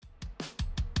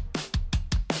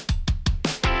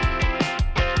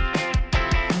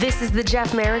This is the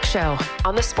Jeff Merrick Show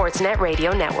on the Sportsnet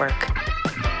Radio Network.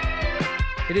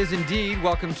 It is indeed.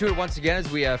 Welcome to it once again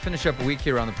as we finish up a week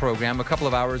here on the program. A couple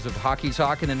of hours of hockey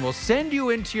talk, and then we'll send you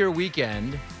into your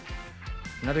weekend.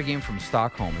 Another game from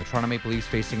Stockholm. The Toronto Maple Leafs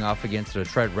facing off against the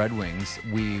Detroit Red Wings.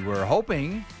 We were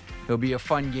hoping it would be a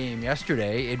fun game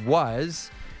yesterday. It was.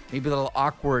 Maybe a little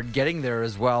awkward getting there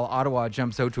as well. Ottawa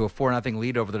jumps out to a 4-0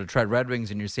 lead over the Detroit Red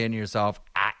Wings, and you're saying to yourself,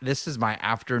 this is my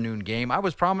afternoon game. I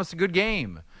was promised a good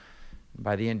game.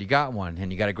 By the end, you got one,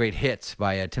 and you got a great hit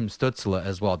by Tim Stützle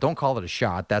as well. Don't call it a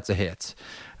shot. That's a hit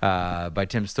by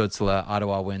Tim Stützle.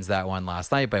 Ottawa wins that one last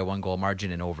night by a one-goal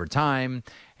margin in overtime,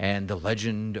 and the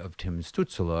legend of Tim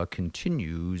Stützle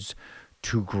continues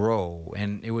to grow.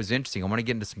 And it was interesting. I want to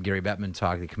get into some Gary Bettman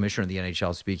talk, the commissioner of the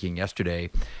NHL, speaking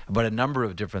yesterday about a number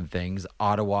of different things,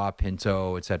 Ottawa,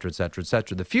 Pinto, et cetera, et cetera, et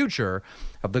cetera, the future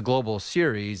of the global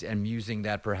series, and musing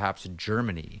that perhaps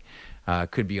Germany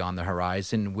could be on the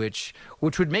horizon, which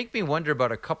would make me wonder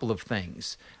about a couple of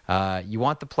things. You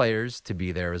want the players to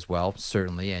be there as well,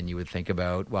 certainly, and you would think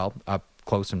about, well, up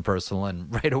close and personal, and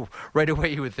right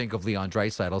away you would think of Leon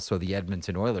Draisaitl, so the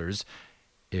Edmonton Oilers,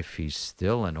 if he's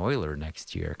still an Oiler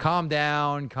next year. Calm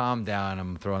down.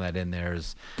 I'm throwing that in there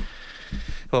as a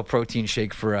little protein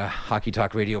shake for a Hockey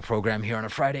Talk radio program here on a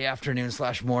Friday afternoon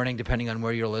 / morning, depending on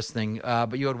where you're listening.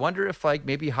 But you would wonder if, like,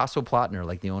 maybe Hasso Plattner,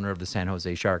 like the owner of the San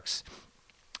Jose Sharks,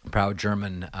 proud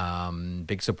German,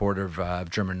 big supporter of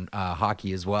German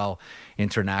hockey as well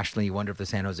internationally. You wonder if the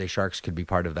San Jose Sharks could be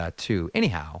part of that too.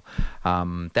 Anyhow,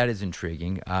 that is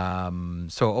intriguing.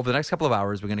 So over the next couple of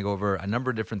hours, we're going to go over a number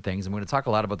of different things. I'm going to talk a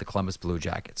lot about the Columbus Blue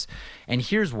Jackets. And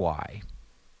here's why.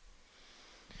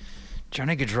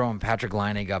 Johnny Gaudreau and Patrick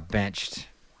Laine got benched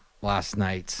last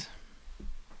night.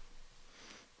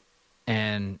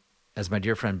 And as my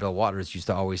dear friend Bill Waters used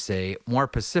to always say, more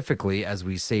specifically, as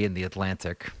we say in The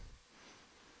Atlantic,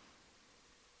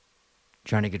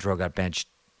 Johnny Gaudreau got benched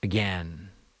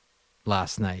again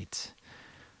last night.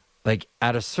 Like,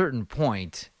 at a certain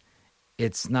point,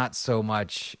 it's not so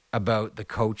much about the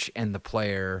coach and the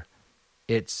player,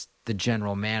 it's the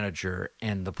general manager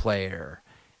and the player.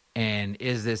 And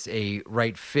is this a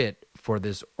right fit for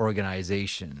this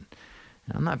organization?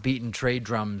 I'm not beating trade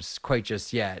drums quite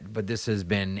just yet, but this has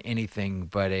been anything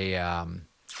but a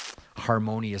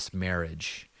harmonious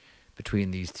marriage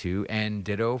between these two, and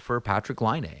ditto for Patrick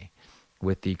Laine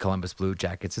with the Columbus Blue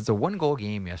Jackets. It's a one-goal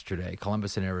game yesterday,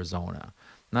 Columbus and Arizona.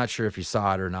 Not sure if you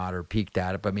saw it or not or peeked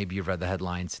at it, but maybe you've read the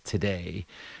headlines today.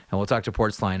 And we'll talk to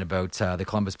Portsline about the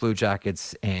Columbus Blue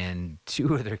Jackets and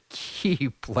two of their key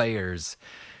players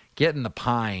getting the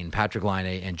pine, Patrick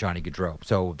Laine and Johnny Gaudreau.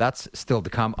 So that's still to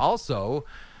come. Also,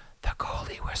 the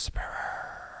goalie whisperer.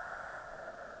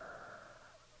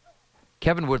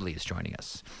 Kevin Woodley is joining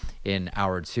us in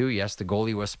hour 2. Yes, the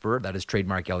goalie whisperer. That is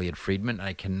trademark Elliotte Friedman.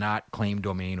 I cannot claim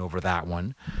domain over that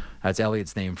one. That's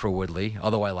Elliott's name for Woodley,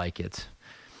 although I like it.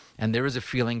 And there is a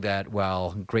feeling that,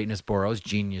 well, greatness borrows,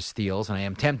 genius steals, and I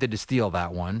am tempted to steal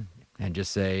that one and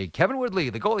just say, Kevin Woodley,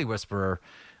 the goalie whisperer.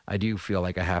 I do feel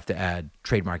like I have to add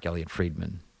trademark Elliotte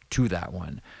Friedman to that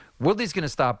one. Woodley's going to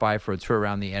stop by for a tour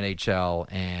around the NHL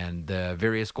and the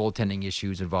various goaltending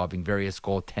issues involving various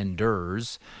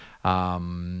goaltenders.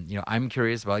 I'm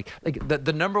curious about like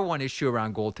the number one issue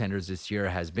around goaltenders this year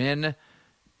has been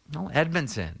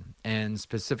Edmonton, and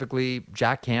specifically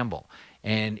Jack Campbell.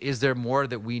 And is there more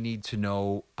that we need to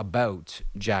know about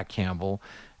Jack Campbell?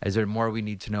 Is there more we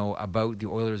need to know about the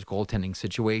Oilers' goaltending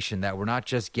situation that we're not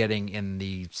just getting in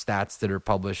the stats that are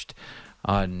published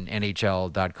on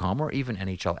NHL.com or even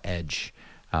NHL Edge,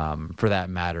 for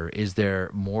that matter? Is there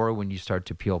more when you start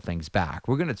to peel things back?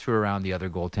 We're going to tour around the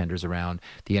other goaltenders around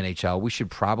the NHL. We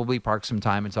should probably park some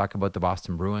time and talk about the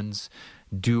Boston Bruins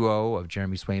duo of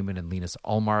Jeremy Swayman and Linus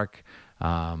Ullmark.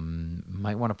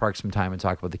 Might want to park some time and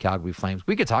talk about the Calgary Flames.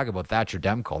 We could talk about Thatcher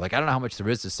Demko. Like, I don't know how much there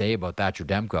is to say about Thatcher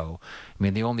Demko. I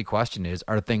mean, the only question is,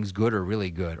 are things good or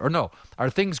really good? Or no, are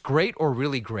things great or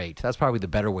really great? That's probably the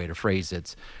better way to phrase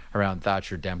it around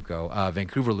Thatcher Demko.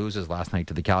 Vancouver loses last night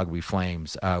to the Calgary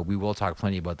Flames. We will talk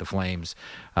plenty about the Flames.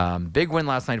 Big win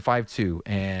last night, 5-2.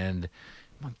 And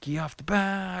monkey off the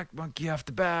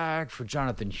back for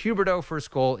Jonathan Huberdeau. First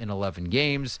goal in 11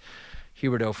 games.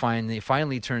 Huberdeau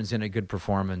finally turns in a good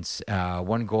performance.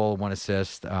 1 goal, 1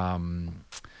 assist.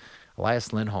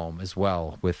 Elias Lindholm as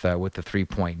well with the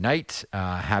 3-point night.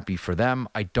 Happy for them.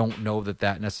 I don't know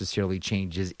that necessarily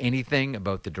changes anything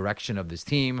about the direction of this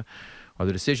team or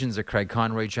the decisions that Craig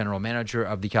Conroy, general manager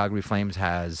of the Calgary Flames,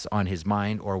 has on his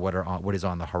mind or what is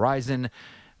on the horizon.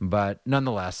 But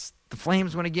nonetheless, the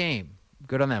Flames win a game.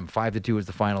 Good on them. 5-2 is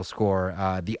the final score.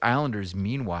 The Islanders,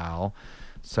 meanwhile,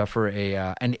 suffer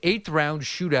an 8th-round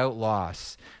shootout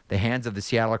loss. The hands of the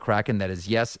Seattle Kraken. That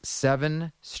is,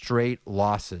 7 straight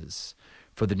losses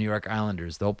for the New York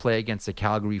Islanders. They'll play against the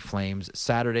Calgary Flames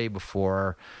Saturday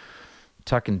before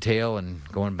tuck and tail and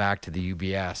going back to the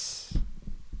UBS.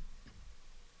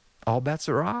 All bets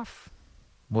are off.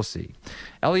 We'll see.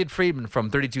 Elliotte Friedman from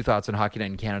 32 Thoughts on Hockey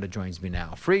Night in Canada joins me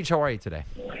now. Fried, how are you today?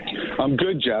 I'm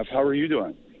good, Jeff. How are you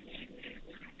doing?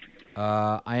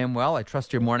 I am well. I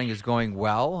trust your morning is going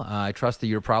well. I trust that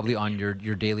you're probably on your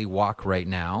daily walk right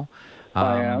now.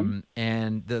 I am.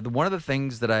 And the one of the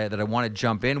things that I want to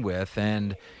jump in with,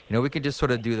 and we could just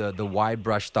sort of do the wide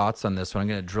brush thoughts on this one. I'm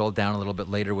going to drill down a little bit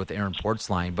later with Aaron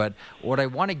Portzline. But what I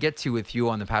want to get to with you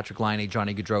on the Patrick Laine,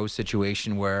 Johnny Gaudreau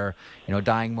situation, where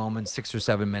dying moments, 6 or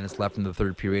 7 minutes left in the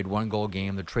third period, 1-goal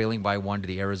game, they're trailing by 1 to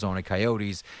the Arizona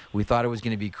Coyotes. We thought it was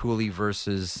going to be Cooley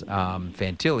versus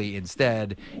Fantilli.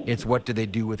 Instead, it's what do they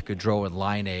do with Gaudreau and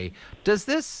Laine? Does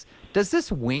this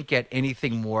wink at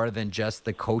anything more than just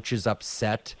the coaches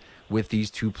upset with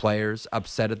these two players,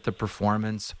 upset at the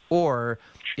performance? Or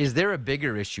is there a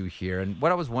bigger issue here? And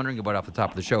what I was wondering about off the top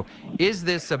of the show, is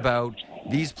this about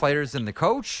these players and the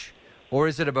coach, or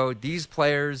is it about these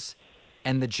players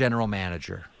and the general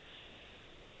manager?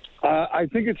 I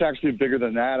think it's actually bigger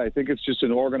than that. I think it's just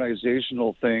an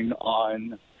organizational thing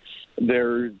on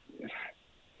their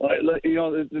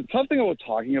the tough thing about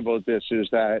talking about this is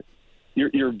that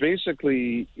you're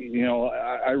basically,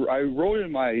 I wrote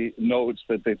in my notes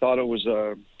that they thought it was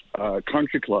a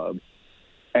country club.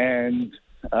 And,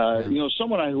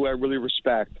 someone who I really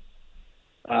respect,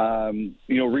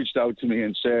 reached out to me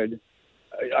and said,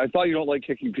 I thought you don't like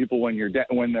kicking people when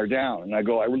they're down. And I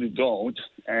go, I really don't.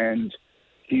 And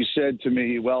he said to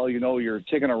me, well, you're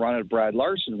taking a run at Brad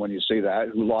Larson when you say that,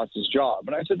 who lost his job.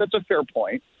 And I said, that's a fair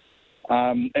point.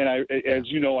 And as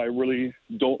you know, I really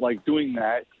don't like doing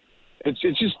that. It's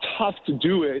just tough to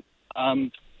do it.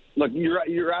 Look,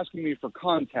 you're asking me for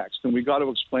context, and we got to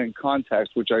explain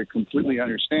context, which I completely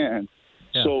understand.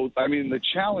 Yeah. So, the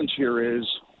challenge here is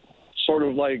sort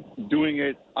of like doing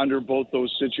it under both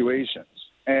those situations.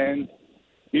 And,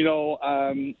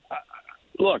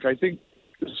 look, I think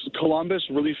Columbus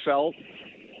really felt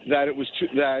that it was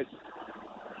that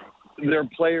their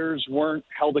players weren't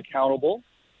held accountable,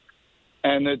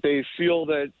 and that they feel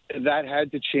that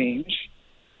had to change.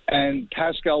 And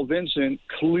Pascal Vincent,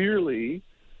 clearly,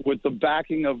 with the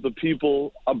backing of the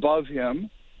people above him,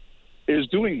 is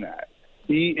doing that.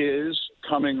 He is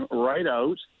coming right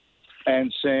out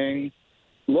and saying,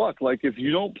 look, if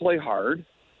you don't play hard,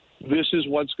 this is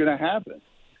what's going to happen.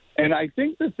 And I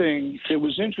think it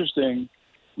was interesting,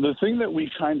 the thing that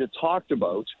we kind of talked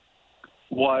about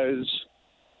was,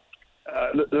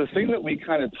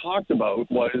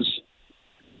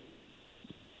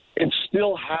 it's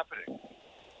still happening.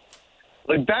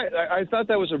 I thought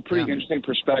that was a pretty interesting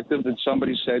perspective that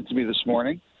somebody said to me this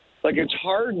morning. It's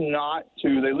hard not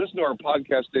to. They listened to our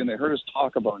podcast today and they heard us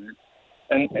talk about it,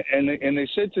 and they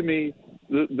said to me,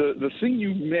 the thing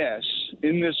you miss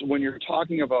in this when you're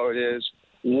talking about it is,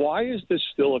 why is this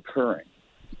still occurring?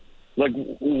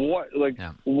 What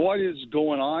is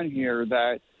going on here?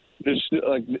 That this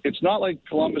it's not like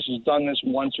Columbus has done this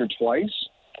once or twice.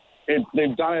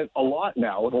 They've done it a lot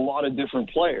now with a lot of different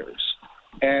players,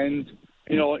 and.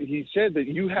 He said that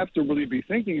you have to really be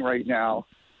thinking right now,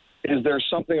 is there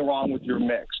something wrong with your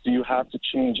mix? Do you have to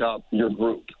change up your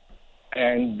group?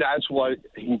 And that's what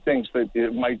he thinks that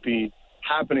it might be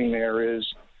happening there is,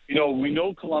 we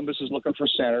know Columbus is looking for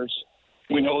centers.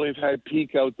 We know they've had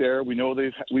Peak out there. We know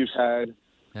they've had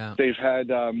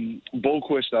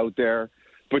Boquist out there.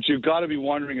 But you've got to be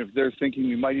wondering if they're thinking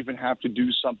we might even have to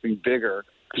do something bigger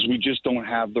because we just don't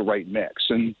have the right mix.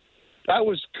 And that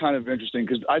was kind of interesting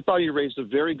because I thought you raised a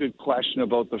very good question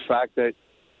about the fact that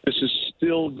this is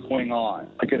still going on.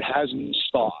 It hasn't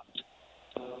stopped.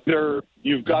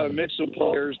 You've got a mix of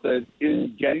players that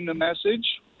isn't getting the message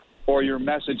or your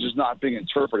message is not being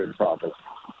interpreted properly.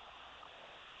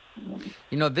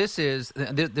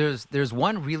 There's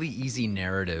one really easy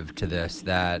narrative to this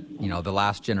that, the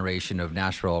last generation of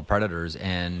Nashville Predators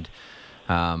and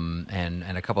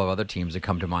a couple of other teams that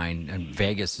come to mind, and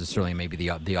Vegas is certainly maybe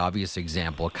the obvious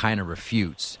example, kind of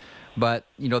refutes. But,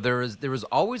 there was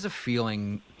always a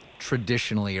feeling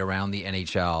traditionally around the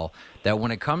NHL that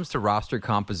when it comes to roster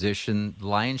composition, the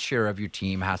lion's share of your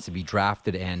team has to be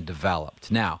drafted and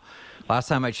developed. Now, Last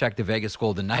time I checked, the Vegas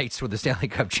Golden Knights were the Stanley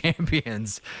Cup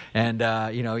champions. And,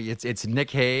 it's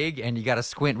Nick Hague, and you got to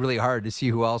squint really hard to see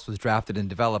who else was drafted and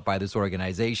developed by this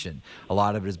organization. A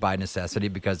lot of it is by necessity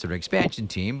because they're an expansion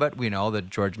team, but we know that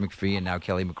George McPhee and now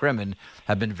Kelly McCrimmon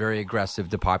have been very aggressive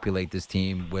to populate this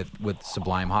team with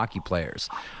sublime hockey players.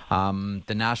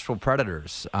 The Nashville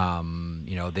Predators,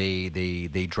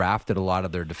 they drafted a lot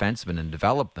of their defensemen and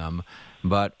developed them,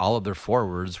 but all of their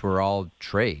forwards were all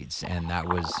trades, and that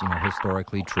was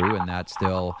historically true, and that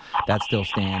still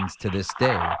stands to this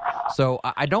day. So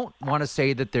I don't want to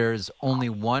say that there's only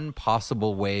one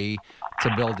possible way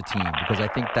to build a team, because I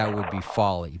think that would be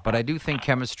folly. But I do think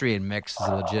chemistry and mix is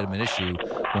a legitimate issue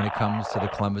when it comes to the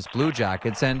Columbus Blue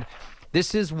Jackets, and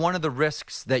this is one of the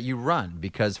risks that you run,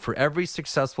 because for every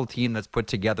successful team that's put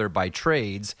together by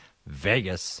trades,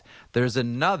 Vegas, there's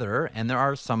another, and there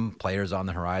are some players on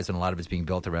the horizon. A lot of it's being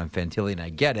built around Fantilli, and I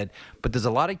get it, but there's a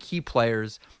lot of key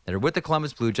players that are with the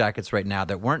Columbus Blue Jackets right now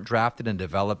that weren't drafted and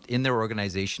developed in their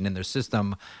organization, in their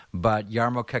system, but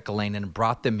Jarmo Kekalainen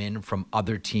brought them in from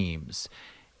other teams.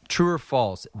 True or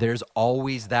false, there's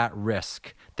always that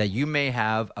risk that you may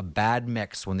have a bad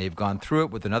mix when they've gone through it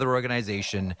with another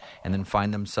organization and then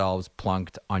find themselves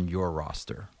plunked on your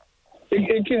roster.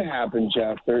 It can happen,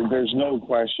 Jeff. There's no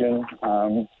question.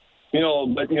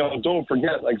 But don't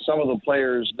forget, like, some of the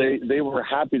players, they were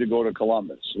happy to go to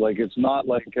Columbus. Like, it's not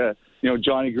like,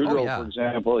 Johnny Gaudreau, for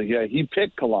example. He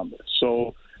picked Columbus.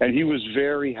 So, and he was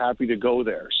very happy to go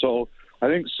there. So I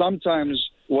think sometimes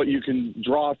what you can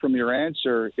draw from your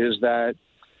answer is that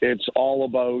it's all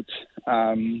about,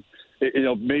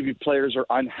 maybe players are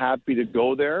unhappy to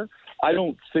go there. I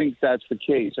don't think that's the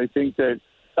case. I think that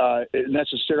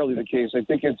necessarily the case. I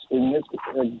think it's in this.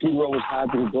 Gaudreau was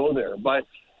happy to go there, but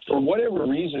for whatever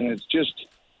reason, it's just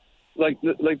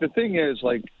the thing is,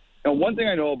 one thing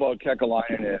I know about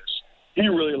Kekalainen is he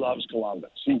really loves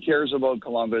Columbus. He cares about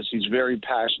Columbus. He's very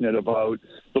passionate about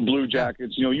the Blue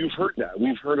Jackets. You've heard that.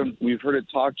 We've heard it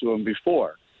talk to him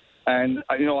before, and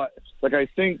I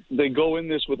think they go in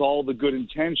this with all the good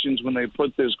intentions when they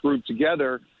put this group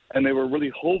together, and they were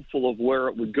really hopeful of where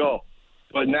it would go.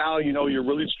 But now, you're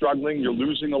really struggling. You're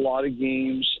losing a lot of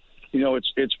games.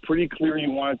 It's pretty clear you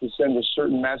wanted to send a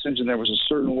certain message, and there was a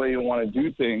certain way you want to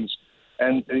do things.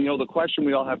 And the question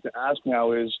we all have to ask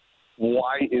now is,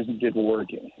 why isn't it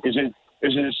working? Is it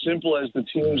as simple as the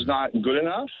team's not good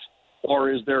enough, or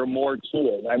is there more to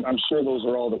it? I'm sure those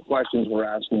are all the questions we're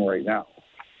asking right now.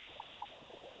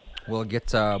 We'll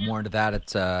get more into that at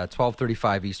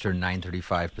 12:35 Eastern,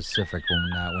 9:35 Pacific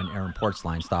when Aaron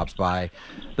Portzline stops by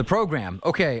the program.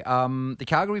 Okay, the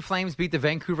Calgary Flames beat the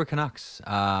Vancouver Canucks.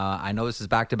 I know this is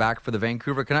back-to-back for the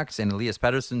Vancouver Canucks, and Elias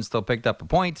Pettersson still picked up a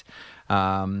point.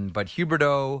 But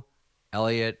Huberdeau,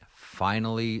 Elliotte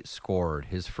finally scored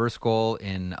his first goal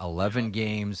in 11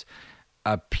 games.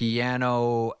 A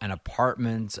piano, an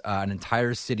apartment, an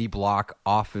entire city block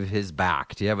off of his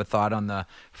back. Do you have a thought on the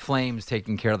Flames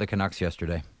taking care of the Canucks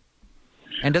yesterday?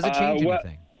 And does it change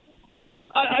anything?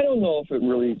 I don't know if it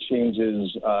really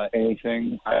changes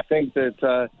anything. I think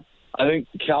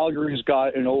Calgary's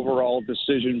got an overall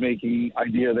decision-making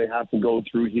idea they have to go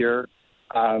through here.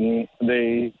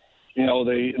 They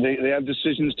have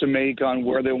decisions to make on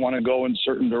where they want to go in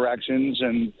certain directions,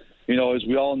 and as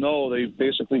we all know, they've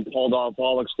basically pulled off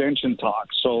all extension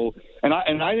talks. So, and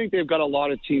I think they've got a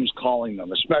lot of teams calling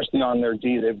them, especially on their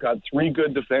D. They've got 3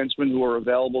 good defensemen who are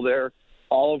available there,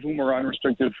 all of whom are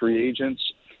unrestricted free agents.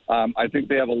 I think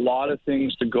they have a lot of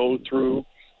things to go through.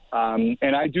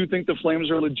 And I do think the Flames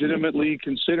are legitimately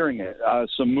considering it,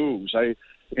 some moves. I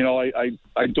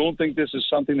don't think this is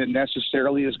something that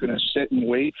necessarily is going to sit and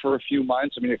wait for a few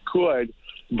months. I mean, it could.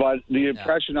 But the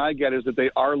impression I get is that they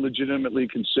are legitimately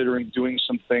considering doing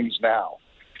some things now.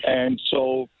 And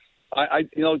so,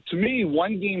 to me,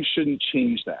 one game shouldn't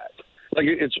change that.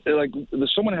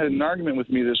 Someone had an argument with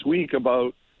me this week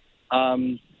about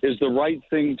is the right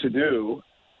thing to do,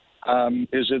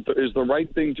 is the right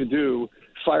thing to do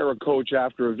fire a coach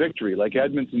after a victory like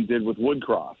Edmonton did with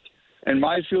Woodcroft? And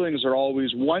my feelings are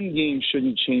always one game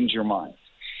shouldn't change your mind.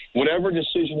 Whatever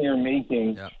decision you're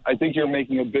making, I think you're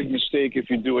making a big mistake if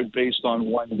you do it based on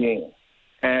one game.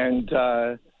 And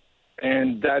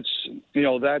that's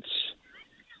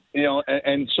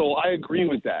so I agree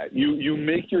with that. You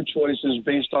make your choices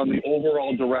based on the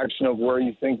overall direction of where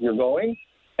you think you're going.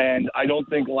 And I don't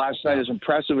think last night, as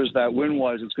impressive as that win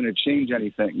was, it's going to change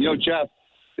anything. Jeff,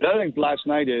 the other thing last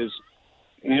night is,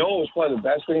 what was probably the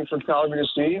best thing for Calgary to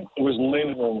see? It was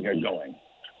Lindholm get going.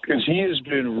 Because he has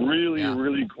been really,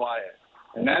 really quiet.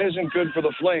 And that isn't good for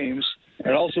the Flames. And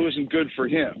it also isn't good for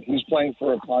him. He's playing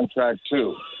for a contract,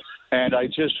 too. And I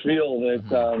just feel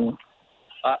that,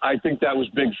 I think that was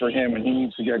big for him, and he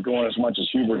needs to get going as much as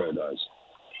Huberdeau does.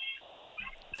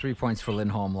 3 points for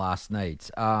Lindholm last night.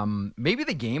 Maybe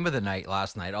the game of the night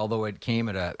last night, although it came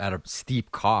at a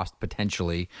steep cost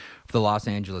potentially for the Los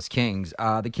Angeles Kings.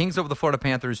 The Kings over the Florida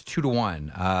Panthers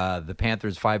 2-1. The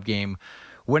Panthers 5-game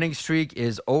winning streak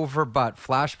is over, but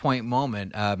flashpoint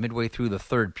moment midway through the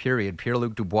third period.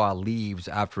 Pierre-Luc Dubois leaves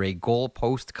after a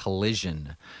goalpost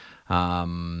collision.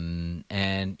 And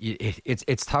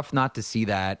it's tough not to see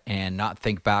that and not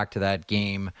think back to that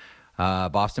game.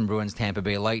 Boston Bruins, Tampa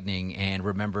Bay Lightning, and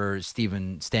remember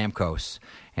Steven Stamkos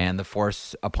and the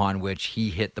force upon which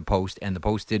he hit the post, and the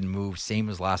post didn't move, same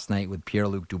as last night with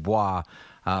Pierre-Luc Dubois.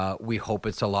 We hope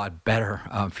it's a lot better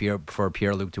for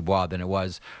Pierre-Luc Dubois than it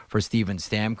was for Steven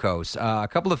Stamkos. A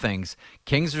couple of things.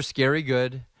 Kings are scary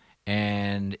good,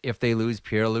 and if they lose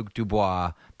Pierre-Luc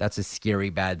Dubois, that's a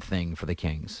scary bad thing for the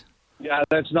Kings. Yeah,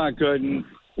 that's not good. And,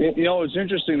 it's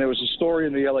interesting. There was a story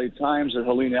in the LA Times that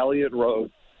Helene Elliotte wrote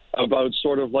about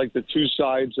sort of like the two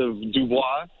sides of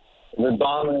Dubois. The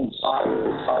dominant side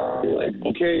is like,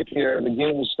 okay, Pierre, the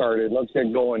game has started. Let's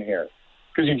get going here.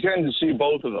 Because you tend to see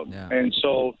both of them. Yeah. And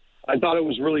so I thought it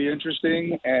was really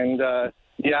interesting. And,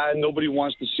 nobody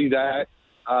wants to see that.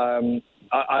 I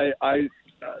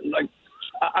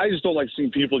just don't like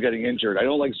seeing people getting injured. I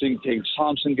don't like seeing Tage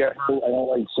Thompson get hurt. I don't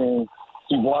like seeing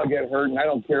Dubois get hurt. And I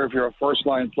don't care if you're a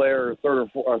first-line player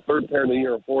or third pair of the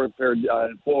year or fourth pair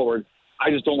forward. I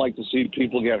just don't like to see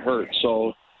people get hurt.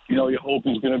 So, you hope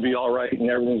he's going to be all right and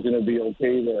everything's going to be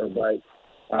okay there. But,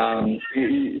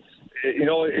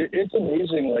 it's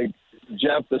amazing. Like,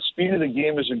 Jeff, the speed of the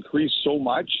game has increased so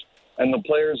much, and the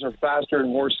players are faster and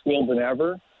more skilled than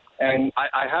ever. And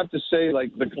I have to say,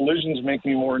 like, the collisions make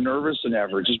me more nervous than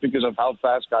ever just because of how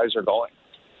fast guys are going.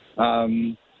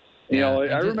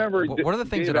 I remember. One of the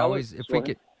things Dave that always, if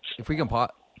we can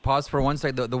pause for one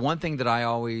second, the one thing that I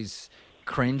always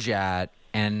cringe at,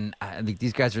 and I think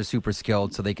these guys are super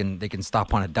skilled, so they can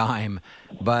stop on a dime,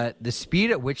 but the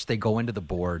speed at which they go into the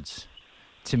boards,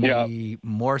 to me,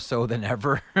 more so than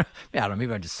ever. I don't know,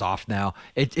 maybe I'm just soft now.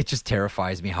 It just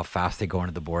terrifies me how fast they go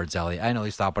into the boards, Elliotte. I know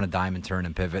they stop on a dime and turn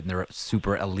and pivot, and they're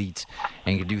super elite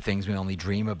and can do things we only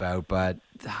dream about, but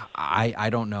I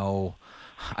don't know.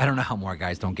 I don't know how more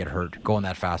guys don't get hurt going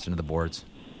that fast into the boards.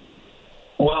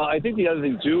 Well, I think the other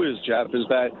thing, too, is, Jeff, is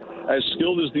that as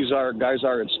skilled as these guys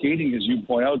are at skating, as you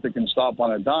point out, that can stop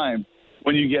on a dime,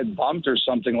 when you get bumped or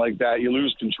something like that, you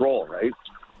lose control, right?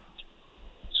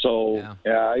 So,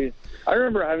 I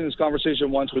remember having this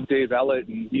conversation once with Dave Elliotte,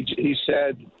 and he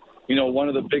said, one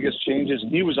of the biggest changes,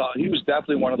 and he was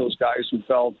definitely one of those guys who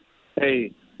felt,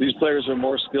 hey, these players are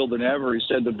more skilled than ever. He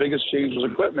said the biggest change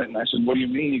was equipment. And I said, what do you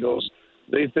mean? He goes,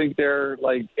 they think they're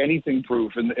like anything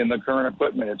proof in the current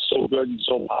equipment. It's so good and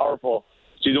so powerful,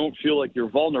 so you don't feel like you're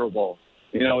vulnerable.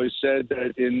 He said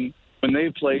that when they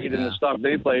played and the stuff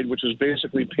they played, which was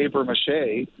basically paper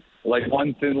mache, like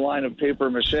one thin line of paper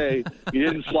mache, you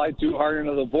didn't fly too hard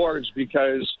into the boards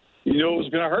because you knew it was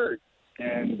going to hurt.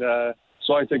 And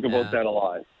so I think about that a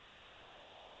lot.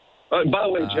 By the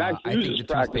way, Jack Hughes is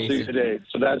practicing today,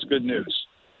 so that's good news.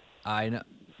 I know.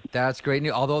 That's great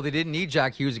news. Although they didn't need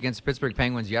Jack Hughes against the Pittsburgh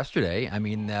Penguins yesterday. I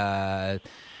mean, they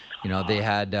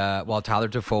had, Tyler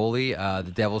Toffoli,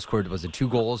 the Devils scored, was it 2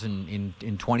 goals in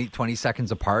 20 seconds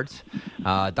apart.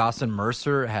 Dawson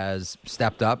Mercer has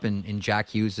stepped up in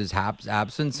Jack Hughes'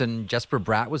 absence, and Jesper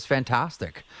Bratt was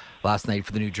fantastic last night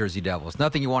for the New Jersey Devils.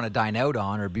 Nothing you want to dine out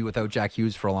on or be without Jack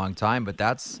Hughes for a long time, but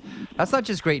that's not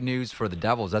just great news for the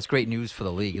Devils. That's great news for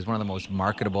the league. He's one of the most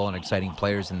marketable and exciting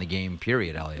players in the game,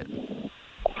 period, Elliotte.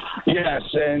 Yes,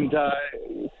 and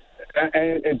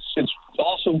it's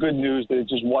also good news that it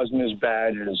just wasn't as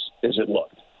bad as it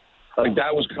looked. Like,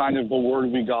 that was kind of the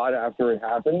word we got after it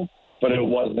happened, but it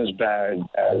wasn't as bad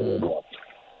as it looked.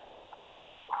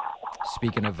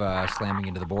 Speaking of slamming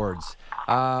into the boards.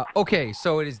 Okay,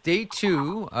 so it is day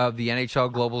 2 of the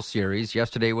NHL Global Series.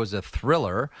 Yesterday was a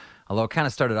thriller, although it kind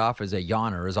of started off as a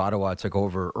yawner as Ottawa took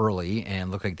over early and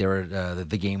looked like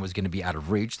the game was going to be out of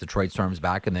reach. Detroit storms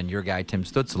back, and then your guy, Tim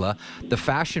Stützle, the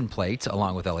fashion plate,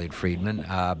 along with Elliotte Friedman,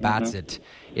 bats it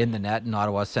in the net, and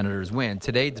Ottawa Senators win.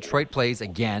 Today, Detroit plays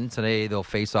again. Today, they'll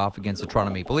face off against the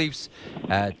Toronto Maple Leafs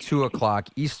at 2 o'clock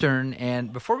Eastern.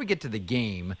 And before we get to the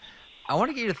game, I want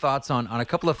to get your thoughts on a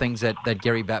couple of things that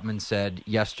Gary Bettman said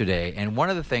yesterday. And one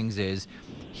of the things is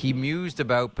he mused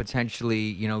about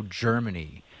potentially,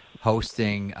 Germany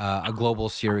hosting a global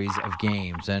series of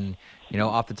games. And,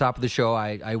 off the top of the show,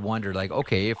 I wondered, like,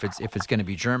 okay, if it's going to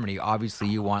be Germany, obviously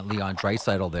you want Leon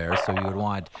Draisaitl there. So you would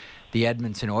want the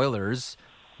Edmonton Oilers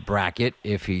bracket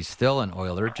if he's still an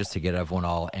Oiler, just to get everyone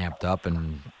all amped up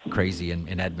and crazy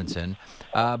in Edmonton.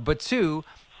 But two,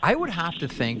 I would have to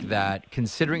think that,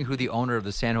 considering who the owner of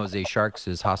the San Jose Sharks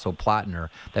is, Hasso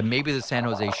Plattner, that maybe the San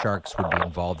Jose Sharks would be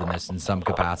involved in this in some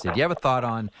capacity. Do you have a thought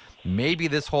on maybe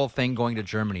this whole thing going to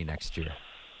Germany next year?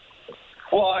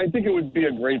 Well, I think it would be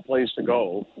a great place to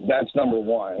go. That's number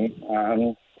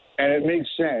one. And it makes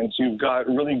sense. You've got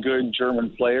really good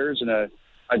German players and a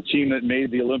team that made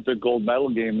the Olympic gold medal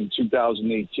game in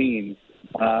 2018.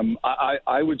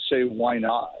 I would say, why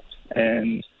not?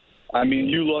 And I mean,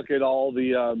 you look at all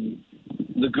the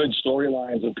good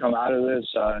storylines that come out of this.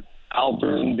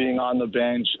 Alfred being on the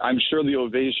bench. I'm sure the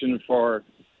ovation for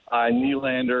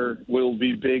Nylander will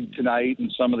be big tonight, and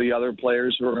some of the other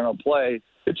players who are going to play.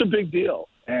 It's a big deal.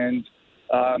 And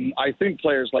I think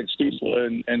players like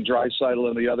Stiesel and Draisaitl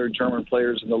and the other German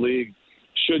players in the league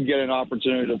should get an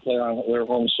opportunity to play on their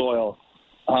home soil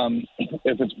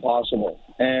if it's possible.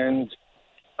 And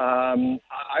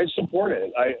I support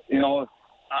it.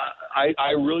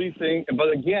 I really think,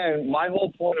 but again, my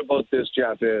whole point about this,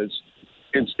 Jeff, is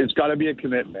it's got to be a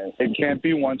commitment. It can't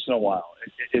be once in a while.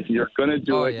 If you're going to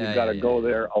do it, you've got to go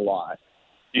there a lot.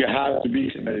 You have to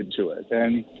be committed to it,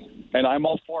 and I'm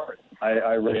all for it.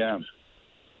 I really am.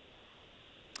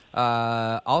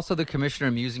 Also, the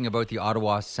commissioner musing about the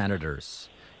Ottawa Senators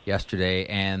yesterday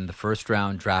and the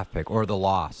first-round draft pick, or the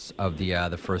loss of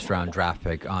the first-round draft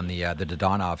pick on the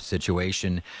Dodonov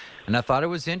situation. And I thought it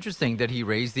was interesting that he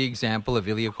raised the example of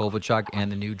Ilya Kovalchuk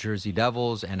and the New Jersey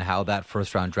Devils and how that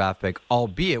first-round draft pick,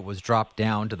 albeit was dropped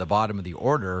down to the bottom of the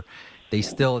order, they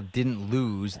still didn't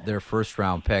lose their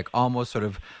first-round pick, almost sort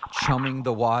of chumming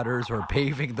the waters or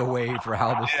paving the way for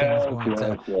how this thing is going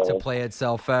to play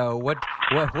itself out. What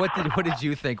did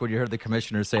you think when you heard the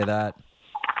commissioner say that?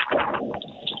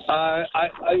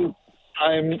 I'm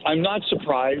not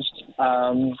surprised.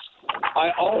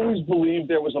 I always believed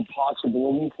there was a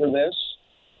possibility for this.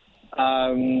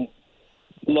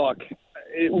 Look,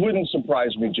 it wouldn't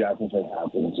surprise me, Jeff, if it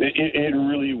happens. It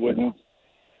really wouldn't.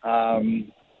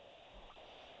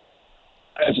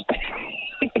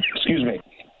 Excuse me.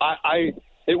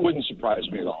 It wouldn't surprise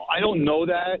me at all. I don't know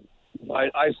that.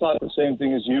 I thought the same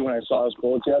thing as you when I saw his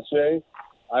quote yesterday.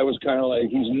 I was kind of like,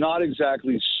 he's not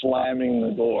exactly slamming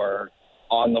the door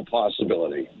on the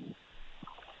possibility.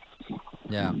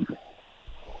 Yeah.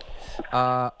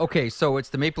 Okay, so it's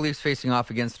the Maple Leafs facing off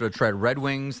against the Detroit Red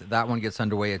Wings. That one gets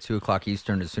underway at 2 o'clock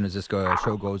Eastern as soon as this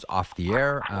show goes off the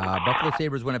air. Buffalo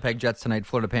Sabres, Winnipeg Jets tonight,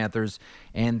 Florida Panthers,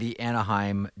 and the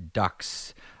Anaheim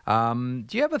Ducks. Do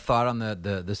you have a thought on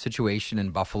the situation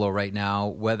in Buffalo right now,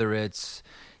 whether it's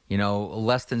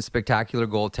less than spectacular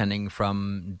goaltending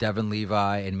from Devin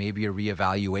Levi and maybe a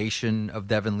reevaluation of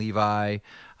Devin Levi?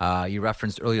 You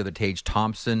referenced earlier the Tage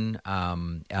Thompson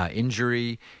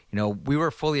injury. We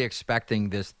were fully expecting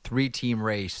this 3-team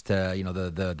race to,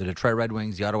 the Detroit Red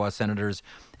Wings, the Ottawa Senators,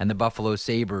 and the Buffalo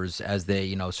Sabres as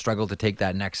they, struggle to take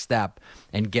that next step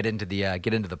and get into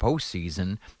the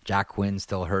postseason. Jack Quinn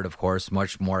still hurt, of course,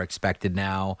 much more expected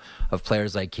now of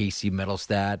players like Casey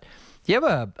Middlestat. Do you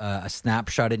have a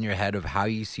snapshot in your head of how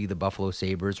you see the Buffalo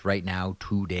Sabres right now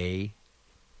today?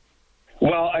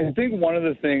 Well, I think one of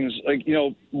the things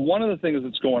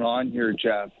that's going on here,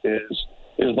 Jeff, is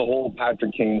the whole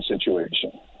Patrick Kane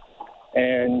situation.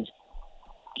 And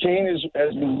Kane has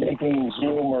been making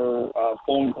Zoom or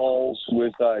phone calls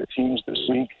with teams this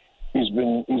week. He's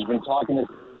been talking to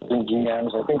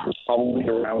GMs. I think there's probably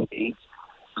around 8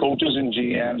 coaches and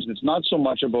GMs. It's not so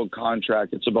much about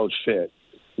contract; it's about fit.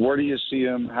 Where do you see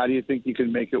him? How do you think you can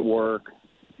make it work?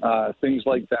 Things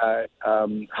like that.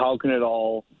 How can it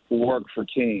all work for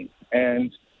Kane?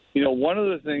 And, one of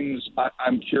the things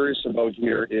I'm curious about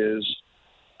here is,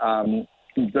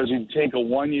 does he take a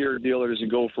 1-year deal or does he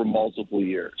go for multiple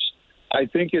years? I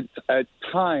think at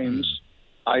times,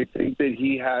 I think that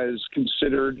he has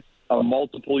considered a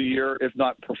multiple year, if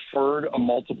not preferred a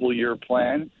multiple year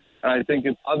plan. And I think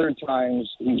at other times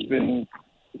he's been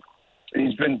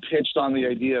pitched on the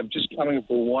idea of just coming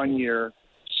for 1 year,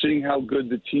 seeing how good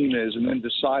the team is, and then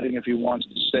deciding if he wants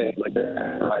to stay, like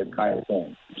that kind of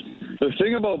thing. The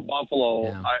thing about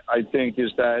Buffalo, I think,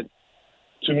 is that,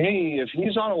 to me, if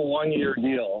he's on a 1-year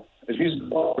deal, if he's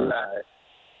over that,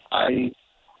 I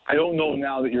don't know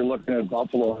now that you're looking at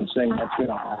Buffalo and saying that's going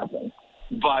to happen.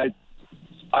 But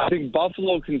I think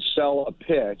Buffalo can sell a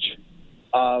pitch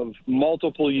of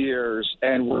multiple years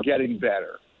and we're getting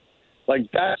better.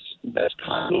 Like that's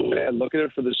kind of the way I look at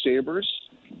it for the Sabres.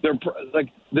 They're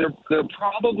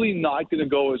probably not going to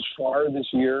go as far this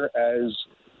year as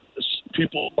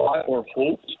people thought or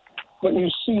hoped, but you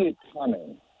see it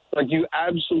coming. Like you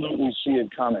absolutely see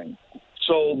it coming.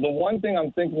 So the one thing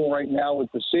I'm thinking right now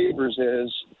with the Sabres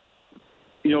is,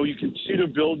 you continue to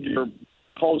build your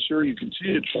culture, you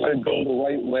continue to try to go the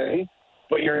right way,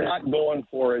 but you're not going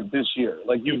for it this year.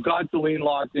 Like, you've got Deline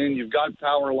locked in, you've got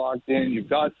Power locked in, you've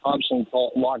got Thompson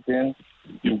locked in,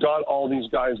 you've got all these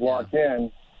guys locked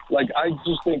in. Like, I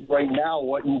just think right now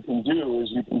what you can do is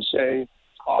you can say,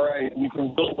 all right, you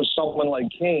can build with someone like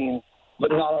Kane,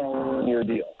 but not on a 1-year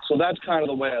deal. So that's kind of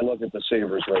the way I look at the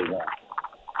Sabres right now.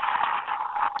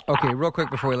 Okay, real quick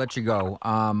before we let you go.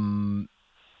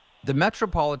 The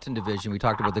Metropolitan Division, we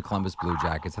talked about the Columbus Blue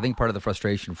Jackets. I think part of the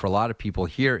frustration for a lot of people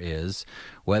here is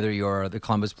whether you're the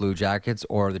Columbus Blue Jackets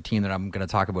or the team that I'm going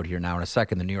to talk about here now in a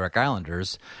second, the New York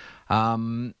Islanders,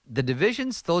 the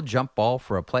division's still jump ball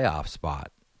for a playoff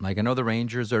spot. Like, I know the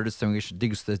Rangers are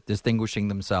distinguishing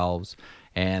themselves,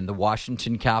 and the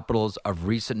Washington Capitals of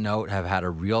recent note have had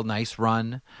a real nice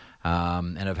run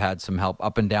and have had some help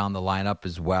up and down the lineup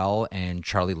as well. And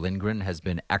Charlie Lindgren has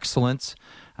been excellent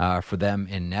for them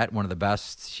in net, one of the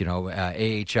best,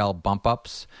 AHL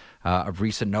bump-ups of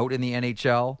recent note in the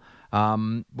NHL.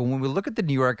 But when we look at the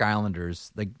New York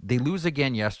Islanders, like, they lose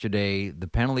again yesterday. The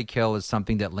penalty kill is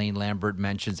something that Lane Lambert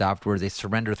mentions afterwards. They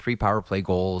surrender 3 power play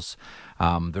goals.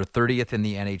 They're 30th in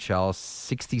the NHL,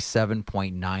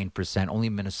 67.9%. Only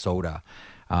Minnesota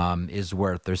is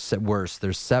worse. Their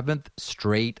 7th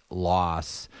straight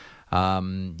loss.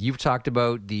 You've talked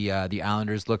about the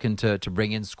Islanders looking to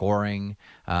bring in scoring,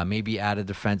 maybe add a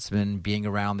defenseman, being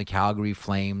around the Calgary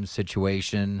Flames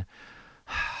situation.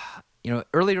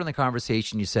 Earlier in the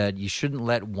conversation, you said you shouldn't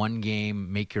let one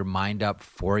game make your mind up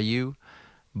for you.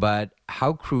 But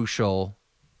how crucial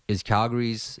is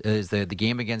the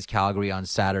game against Calgary on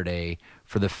Saturday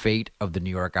for the fate of the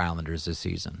New York Islanders this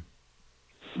season?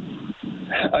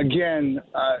 Again,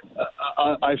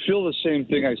 I feel the same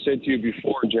thing I said to you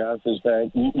before, Jeff, is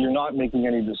that you're not making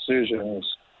any decisions.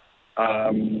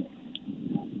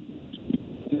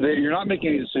 You're not making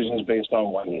any decisions based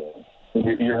on one game.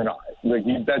 You're not.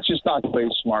 That's just not the way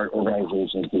smart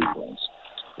organizations do things.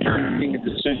 You're making a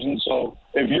decision. So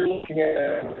if you're looking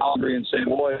at Calgary and saying,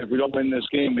 boy, if we don't win this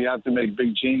game, we have to make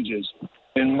big changes,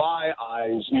 in my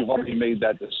eyes, you've already made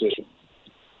that decision.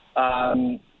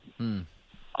 I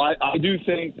do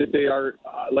think that they are,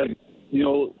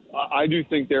 I do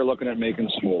think they're looking at making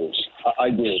some moves. I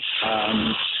do.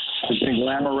 I think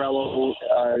Lamoriello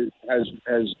has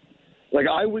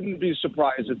I wouldn't be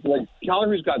surprised if,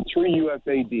 Calgary's got 3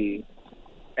 UFAD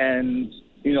and,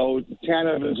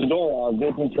 Tanev and Zadorov,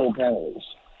 they can throw penalties.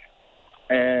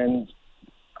 And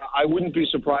I wouldn't be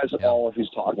surprised at all if he's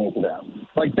talking to them.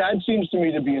 That seems to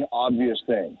me to be an obvious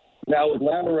thing. Now, with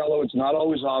Lamoriello, it's not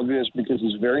always obvious because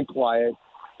he's very quiet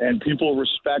and people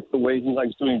respect the way he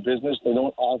likes doing business. They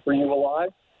don't offer you a lot.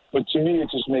 But to me, it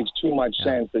just makes too much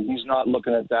sense that he's not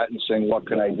looking at that and saying, what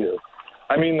can I do?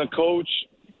 I mean, the coach,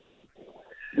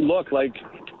 look, I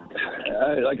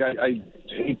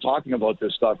hate talking about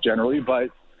this stuff generally, but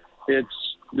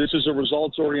this is a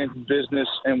results-oriented business,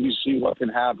 and we see what can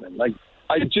happen.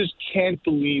 I just can't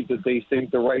believe that they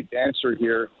think the right answer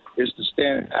here is to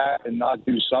stand back and not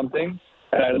do something.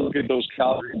 And I look at those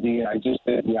Calgary D, and I just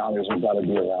think the Islanders have got to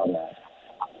be around that.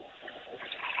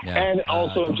 Yeah, and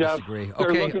also, Jeff,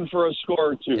 they're looking for a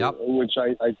score, too, which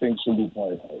I think should be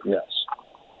pointed out, yes.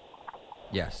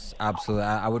 Yes, absolutely.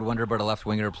 I would wonder about a left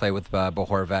winger to play with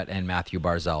Bohorvat and Matthew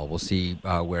Barzal. We'll see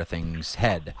where things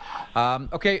head.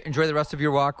 Okay, enjoy the rest of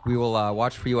your walk. We will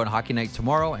watch for you on Hockey Night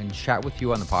tomorrow and chat with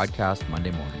you on the podcast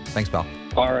Monday morning. Thanks, pal.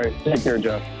 All right. Take care,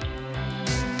 Jeff.